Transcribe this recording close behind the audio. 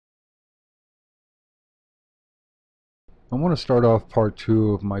I want to start off part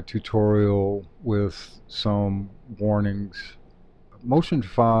 2 of my tutorial with some warnings. Motion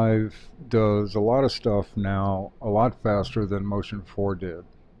 5 does a lot of stuff now a lot faster than Motion 4 did.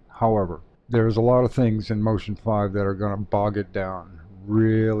 However, there's a lot of things in Motion 5 that are going to bog it down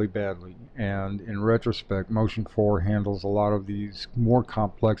really badly, and in retrospect, Motion 4 handles a lot of these more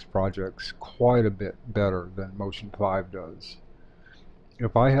complex projects quite a bit better than Motion 5 does.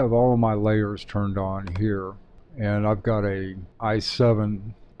 If I have all of my layers turned on here, and I've got a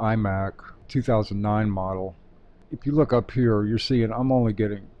i7 iMac 2009 model, if you look up here, you're seeing I'm only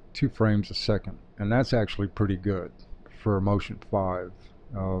getting 2 frames a second, and that's actually pretty good for Motion 5.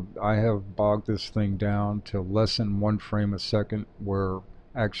 I have bogged this thing down to less than 1 frame a second, where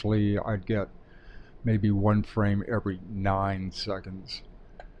actually I'd get maybe 1 frame every 9 seconds.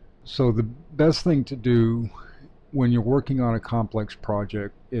 So the best thing to do when you're working on a complex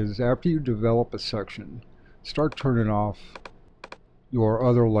project is, after you develop a section, start turning off your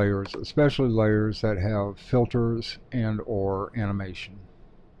other layers, especially layers that have filters and or animation.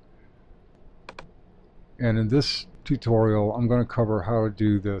 And in this tutorial, I'm going to cover how to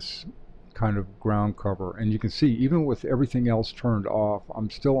do this kind of ground cover. And you can see, even with everything else turned off,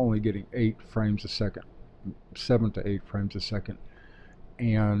 I'm still only getting 8 frames a second, 7 to 8 frames a second.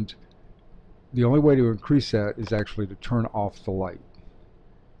 And the only way to increase that is actually to turn off the light.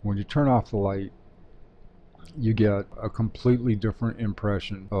 When you turn off the light, you get a completely different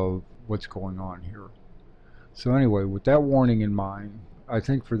impression of what's going on here. So anyway, with that warning in mind, I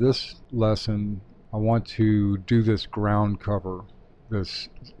think for this lesson I want to do this ground cover, this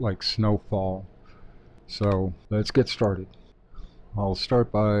like snowfall. So let's get started. I'll start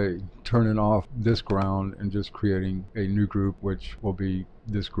by turning off this ground and just creating a new group, which will be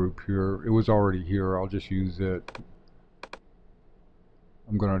this group here. It was already here, I'll just use it.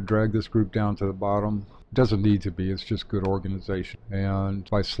 I'm going to drag this group down to the bottom. It doesn't need to be, it's just good organization. And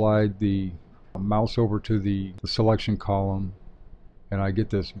if I slide the mouse over to the selection column and I get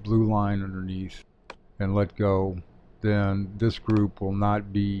this blue line underneath and let go, then this group will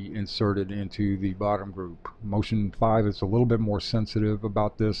not be inserted into the bottom group. Motion 5 is a little bit more sensitive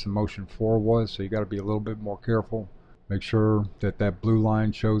about this than Motion 4 was, so you got to be a little bit more careful. Make sure that that blue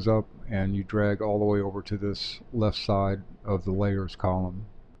line shows up and you drag all the way over to this left side of the layers column.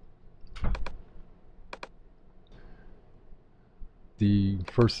 The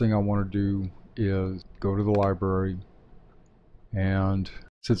first thing I want to do is go to the library, and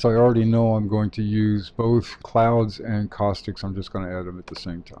since I already know I'm going to use both clouds and caustics, I'm just going to add them at the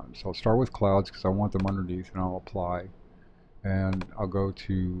same time. So I'll start with clouds because I want them underneath, and I'll apply. And I'll go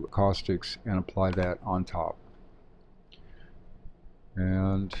to caustics and apply that on top.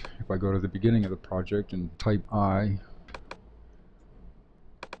 And if I go to the beginning of the project and type I,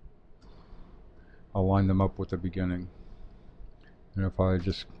 I'll line them up with the beginning. And if I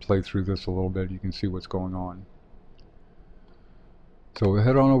just play through this a little bit, you can see what's going on. So we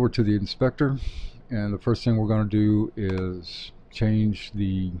head on over to the inspector, and the first thing we're going to do is change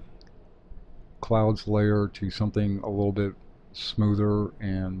the clouds layer to something a little bit smoother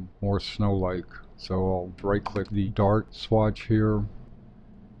and more snow-like. So I'll right click the dart swatch here.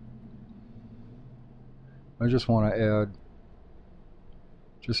 I just want to add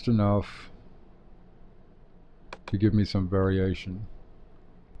just enough to give me some variation.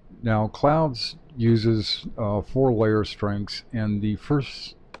 Now, clouds uses 4 layer strengths, and the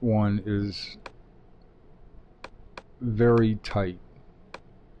first one is very tight.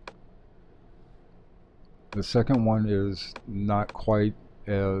 The second one is not quite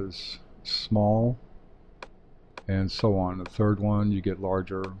as small, and so on. The third one you get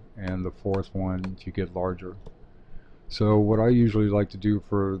larger, and the fourth one you get larger. So what I usually like to do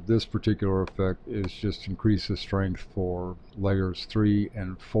for this particular effect is just increase the strength for layers 3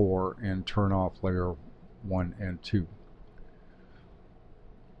 and 4 and turn off layer 1 and 2.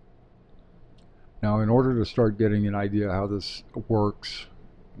 Now, in order to start getting an idea how this works,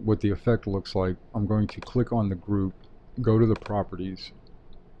 what the effect looks like, I'm going to click on the group, go to the properties,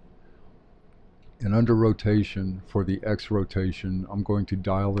 and under rotation, for the X rotation, I'm going to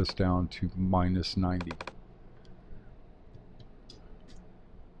dial this down to -90.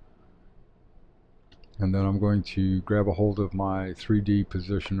 And then I'm going to grab a hold of my 3D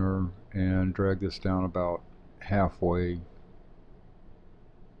positioner and drag this down about halfway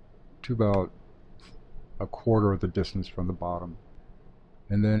to about a quarter of the distance from the bottom.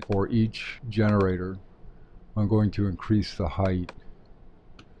 And then for each generator, I'm going to increase the height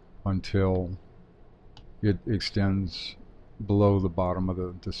until it extends below the bottom of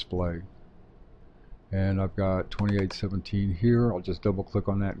the display. And I've got 2817 here. I'll just double click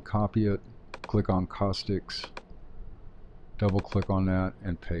on that and copy it. Click on Caustics, Double click on that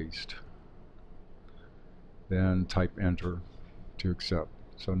and paste. Then type enter to accept.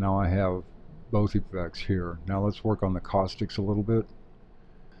 So now I have both effects here. Now let's work on the caustics a little bit.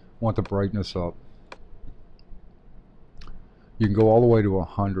 I want the brightness up. You can go all the way to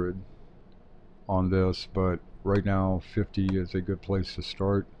 100 on this, but right now 50 is a good place to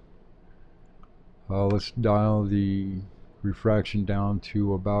start. Let's dial the refraction down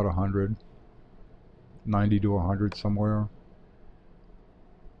to about 100, 90 to 100 somewhere.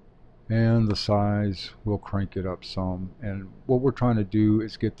 And the size, we'll crank it up some. And what we're trying to do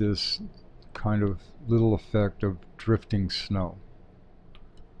is get this kind of little effect of drifting snow.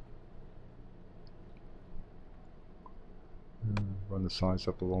 Run the size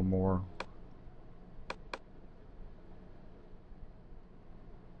up a little more.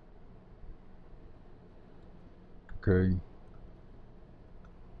 Okay.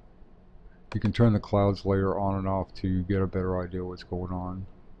 You can turn the clouds layer on and off to get a better idea what's going on.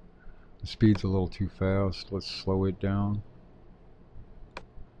 The speed's a little too fast. Let's slow it down.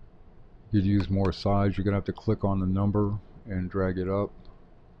 You'd use more size. You're going to have to click on the number and drag it up.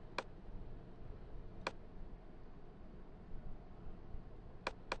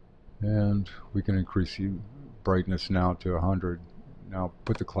 And we can increase the brightness now to 100. Now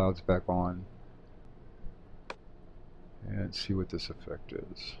put the clouds back on and see what this effect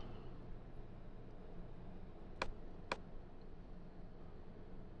is.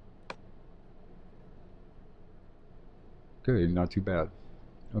 Okay, not too bad.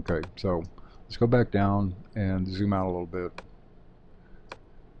 Okay, so let's go back down and zoom out a little bit.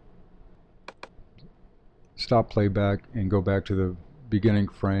 Stop playback and go back to the beginning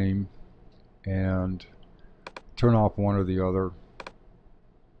frame and turn off one or the other.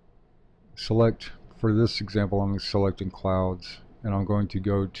 Select, for this example, I'm selecting clouds, and I'm going to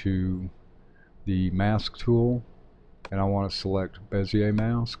go to the mask tool, and I want to select Bezier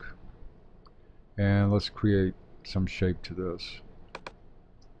mask, and let's create some shape to this.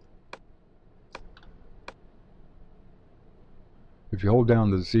 If you hold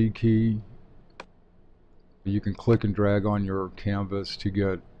down the Z key, you can click and drag on your canvas to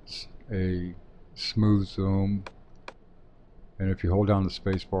get a smooth zoom, and if you hold down the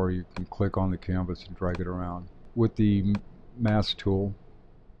space bar, you can click on the canvas and drag it around. With the mask tool,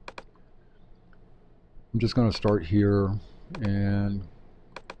 I'm just going to start here and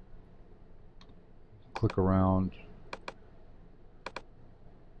click around.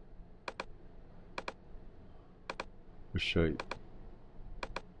 The shape.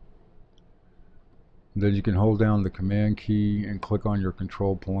 Then you can hold down the command key and click on your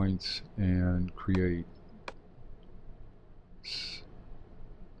control points and create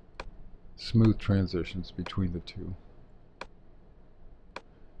smooth transitions between the two.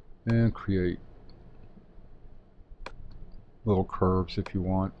 And create little curves if you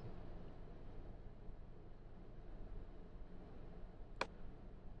want.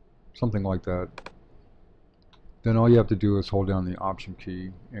 Something like that. Then all you have to do is hold down the Option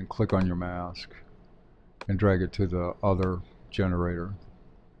key and click on your mask and drag it to the other generator,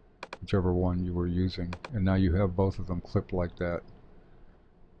 whichever one you were using. And now you have both of them clipped like that.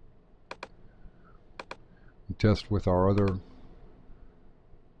 And test with our other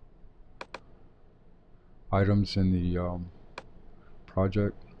items in the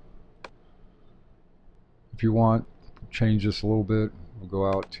project. If you want, change this a little bit. We'll go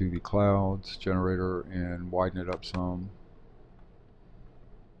out to the clouds generator and widen it up some.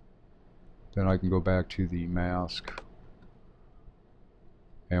 Then I can go back to the mask.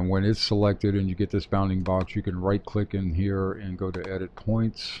 And when it's selected and you get this bounding box, you can right click in here and go to edit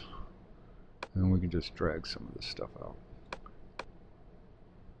points. And we can just drag some of this stuff out.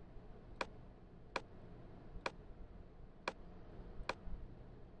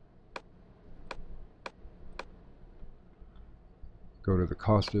 Go to the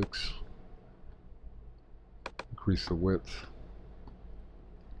Caustics, increase the width.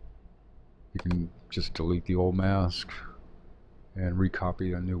 You can just delete the old mask and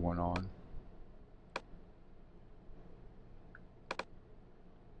recopy a new one on.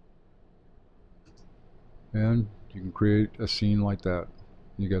 And you can create a scene like that.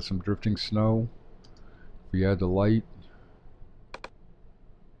 You got some drifting snow. We add the light.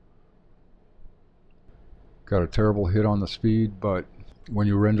 Got a terrible hit on the speed, but when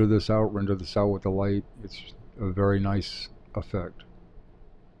you render this out with the light, it's a very nice effect.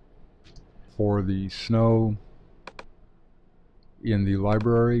 For the snow in the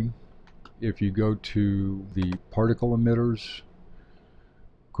library, if you go to the particle emitters,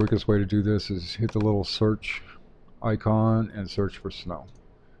 quickest way to do this is hit the little search icon and search for snow.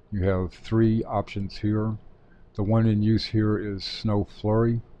 You have three options here. The one in use here is Snow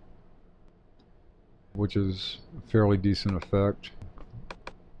Flurry, which is a fairly decent effect.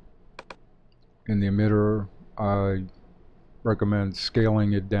 In the emitter, I recommend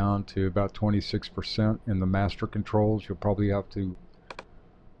scaling it down to about 26%. In the master controls, you'll probably have to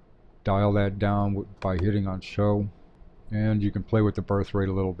dial that down by hitting on show, and you can play with the birth rate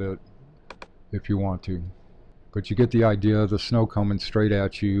a little bit if you want to. But you get the idea, the snow coming straight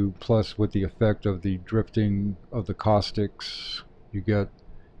at you, plus with the effect of the drifting of the caustics, you get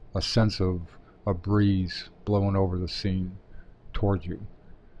a sense of a breeze blowing over the scene towards you.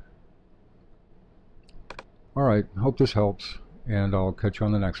 Alright, hope this helps, and I'll catch you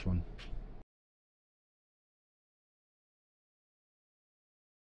on the next one.